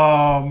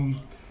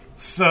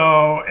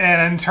 So,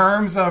 and in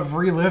terms of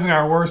reliving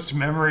our worst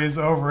memories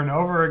over and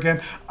over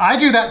again, I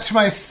do that to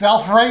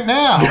myself right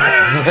now.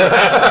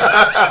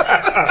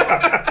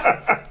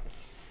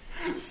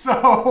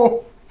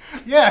 So,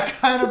 yeah,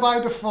 kind of by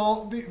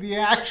default, the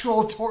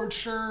actual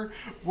torture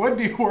would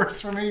be worse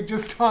for me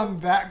just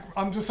on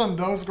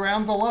those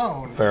grounds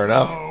alone. Fair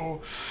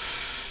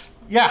enough.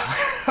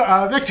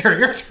 Yeah. Victor,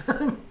 your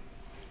turn.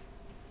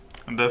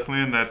 I'm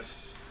definitely in that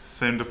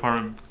same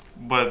department,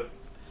 but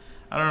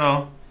I don't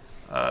know.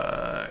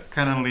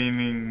 Kind of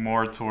leaning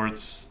more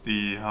towards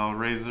the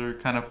Hellraiser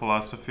kind of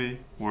philosophy,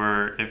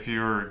 where if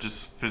you're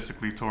just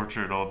physically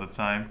tortured all the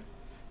time,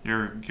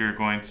 you're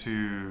going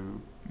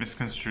to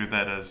misconstrue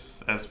that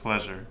as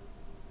pleasure,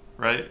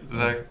 right?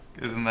 Zach,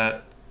 isn't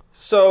that?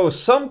 So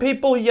some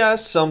people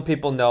yes, some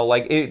people no.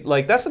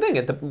 Like that's the thing.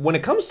 When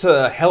it comes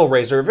to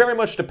Hellraiser, it very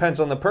much depends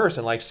on the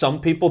person. Like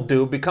some people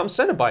do become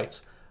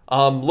Cenobites.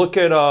 Look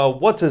at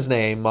what's his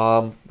name?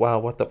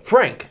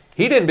 Frank.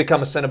 He didn't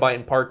become a Cenobite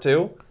in part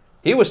 2.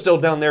 He was still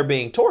down there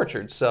being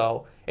tortured.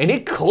 And he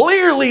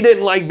clearly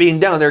didn't like being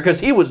down there because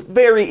he was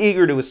very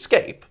eager to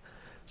escape.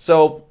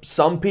 So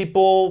some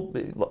people,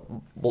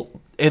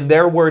 in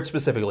their words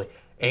specifically,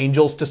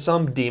 angels to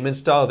some,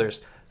 demons to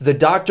others. The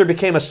Doctor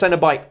became a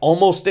Cenobite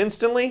almost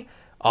instantly.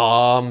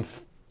 Frank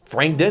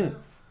didn't.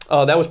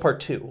 That was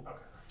part 2.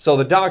 So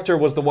the Doctor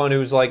was the one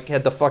who's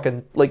had the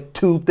fucking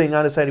tube thing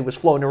on his head. He was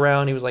floating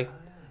around. He was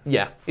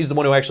he's the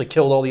one who actually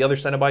killed all the other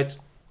Cenobites.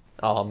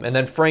 And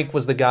then Frank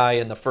was the guy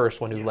in the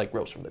first one who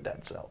rose from the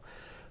dead. So,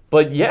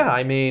 but yeah,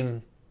 I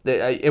mean,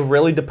 it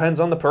really depends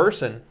on the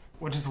person.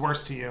 Which is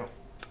worse to you?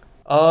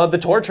 The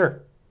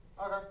torture.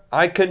 Okay.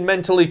 I could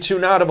mentally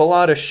tune out of a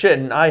lot of shit,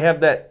 and I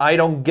have that I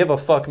don't give a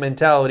fuck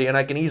mentality, and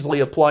I can easily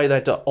apply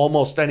that to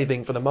almost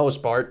anything for the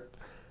most part,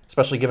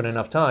 especially given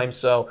enough time.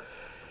 So,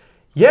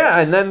 yeah,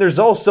 and then there's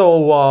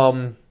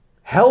also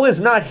hell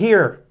is not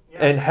here.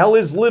 And hell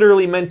is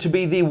literally meant to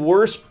be the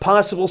worst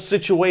possible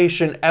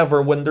situation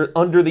ever when they're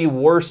under the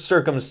worst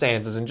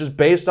circumstances. And just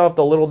based off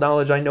the little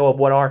knowledge I know of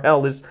what our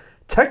hell is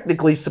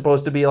technically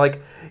supposed to be like,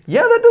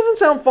 yeah, that doesn't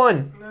sound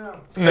fun. No.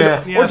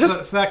 Yeah.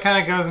 So that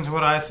kind of goes into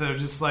what I said.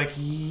 Just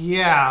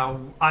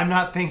I'm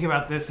not thinking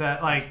about this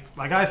at like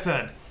I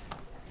said.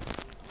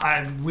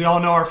 We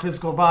all know our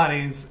physical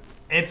bodies.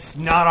 It's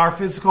not our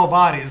physical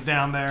bodies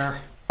down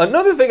there.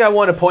 Another thing I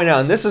want to point out,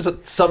 and this is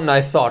something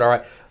I thought, all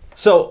right.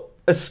 So,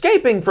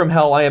 escaping from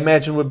hell, I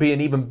imagine, would be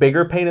an even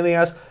bigger pain in the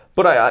ass.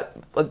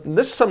 But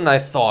this is something I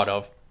thought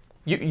of.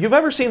 You've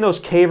ever seen those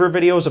caver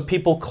videos of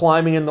people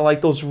climbing into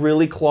those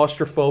really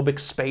claustrophobic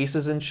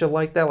spaces and shit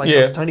like that?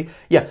 Those tiny...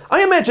 Yeah,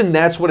 I imagine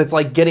that's what it's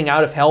like getting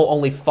out of hell,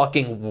 only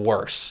fucking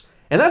worse.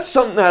 And that's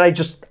something that I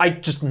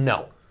just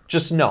know.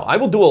 Just know. I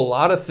will do a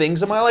lot of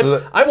things in my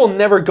life. I will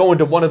never go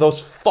into one of those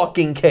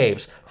fucking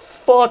caves.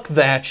 Fuck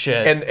that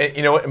shit. And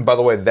you know what? And by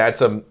the way,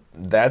 that's a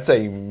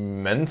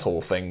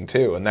mental thing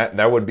too, and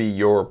that would be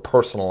your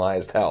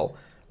personalized hell.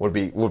 Would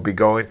be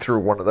going through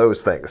one of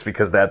those things,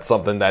 because that's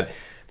something that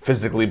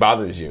physically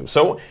bothers you.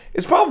 So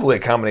it's probably a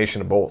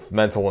combination of both,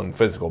 mental and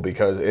physical,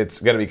 because it's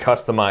going to be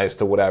customized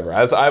to whatever.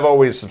 As I've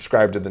always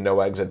subscribed to the no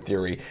exit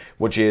theory,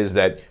 which is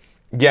that,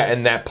 yeah,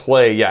 in that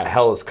play, yeah,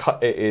 hell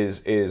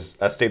is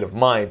a state of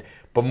mind,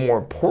 but more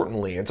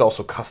importantly, it's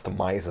also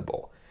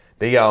customizable.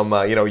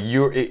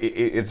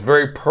 It's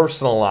very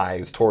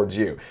personalized towards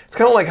you. It's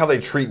kind of like how they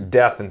treat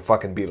death in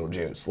fucking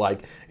Beetlejuice.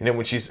 Like,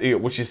 when she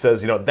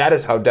says, that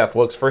is how death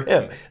looks for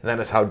him, and that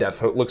is how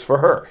death looks for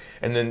her.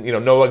 And then,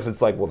 no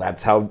exit's like, well,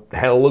 that's how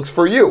hell looks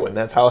for you, and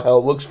that's how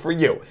hell looks for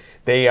you.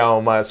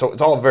 So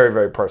it's all very,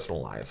 very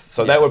personalized.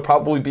 So that would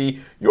probably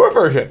be your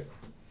version.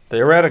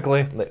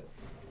 Theoretically.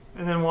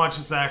 And then watch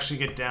us actually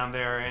get down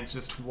there, and it's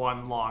just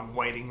one long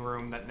waiting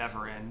room that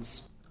never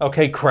ends.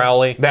 Okay,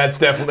 Crowley. That's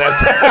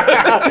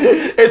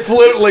it's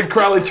literally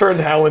Crowley turned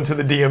hell into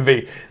the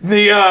DMV.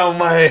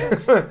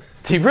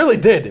 He really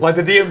did. Like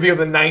the DMV of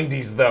the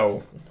 90s,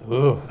 though.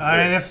 Ooh.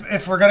 And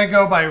if we're gonna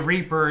go by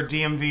Reaper,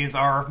 DMVs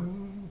are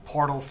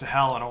portals to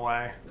hell in a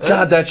way.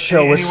 God, that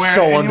show was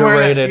so anywhere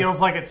underrated. That feels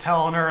like it's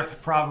hell on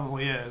earth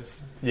probably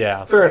is.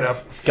 Yeah. Fair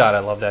enough. God, I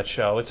love that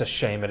show. It's a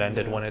shame it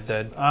ended when it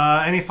did.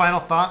 Any final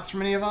thoughts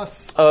from any of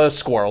us?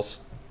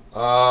 Squirrels.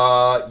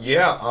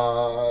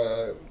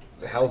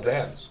 Hell's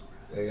bad.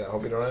 I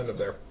hope you don't end up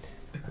there.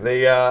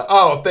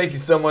 Thank you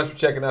so much for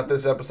checking out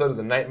this episode of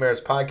the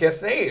Nightmares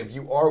Podcast. Hey, if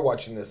you are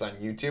watching this on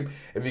YouTube,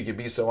 if you could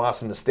be so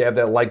awesome to stab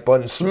that like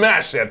button,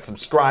 smash that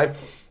subscribe,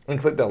 and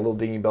click that little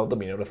dingy bell to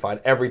be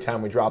notified every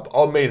time we drop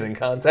amazing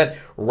content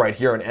right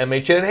here on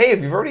MHN. And hey,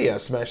 if you've already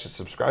smashed the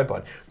subscribe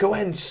button, go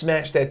ahead and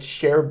smash that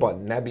share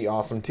button. That'd be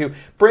awesome too.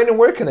 Brandon,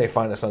 where can they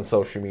find us on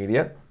social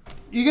media?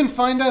 You can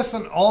find us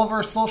on all of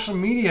our social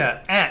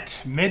media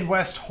at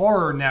Midwest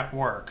Horror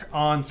Network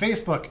on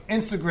Facebook,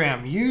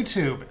 Instagram,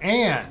 YouTube,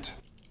 and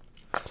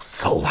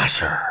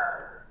Slasher.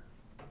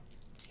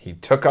 He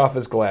took off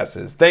his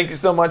glasses. Thank you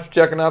so much for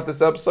checking out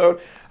this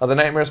episode of the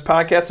Nightmares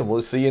Podcast, and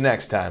we'll see you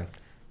next time.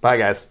 Bye,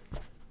 guys.